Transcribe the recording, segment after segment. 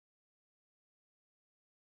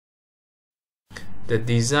The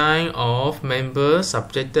design of member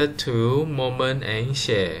subjected to moment and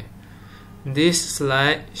shear. This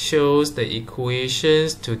slide shows the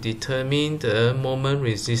equations to determine the moment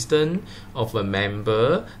resistance of a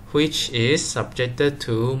member which is subjected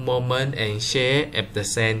to moment and shear at the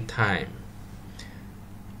same time.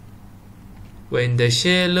 When the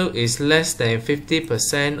shear load is less than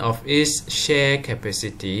 50% of its shear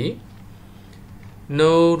capacity,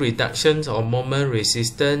 no reduction of moment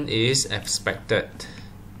resistance is expected.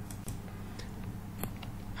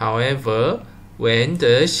 However, when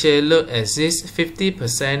the shear load exceeds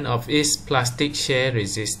 50% of its plastic shear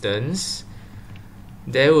resistance,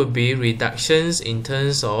 there will be reductions in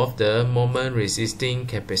terms of the moment resisting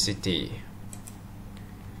capacity.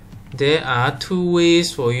 There are two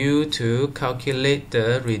ways for you to calculate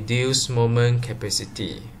the reduced moment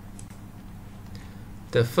capacity.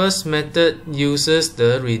 The first method uses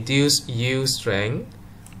the reduced yield strength,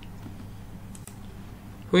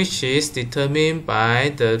 which is determined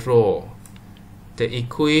by the rho. The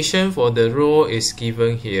equation for the rho is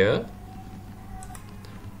given here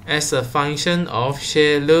as a function of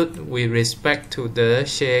shear load with respect to the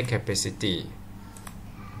shear capacity.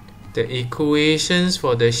 The equations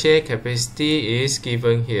for the shear capacity is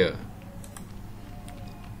given here.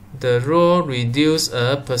 The rho reduces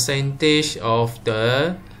a percentage of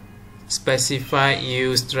the specified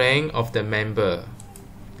yield strength of the member.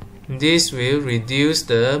 This will reduce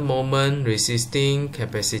the moment resisting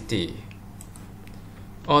capacity.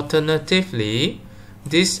 Alternatively,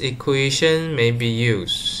 this equation may be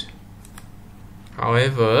used.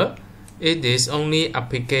 However, it is only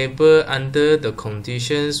applicable under the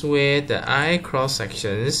conditions where the eye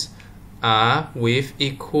cross-sections are with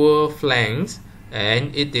equal flanks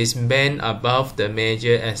and it is bent above the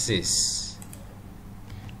major axis.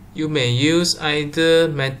 You may use either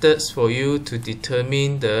methods for you to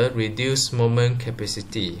determine the reduced moment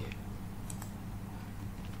capacity.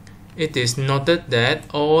 It is noted that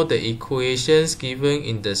all the equations given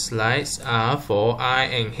in the slides are for I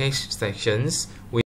and H sections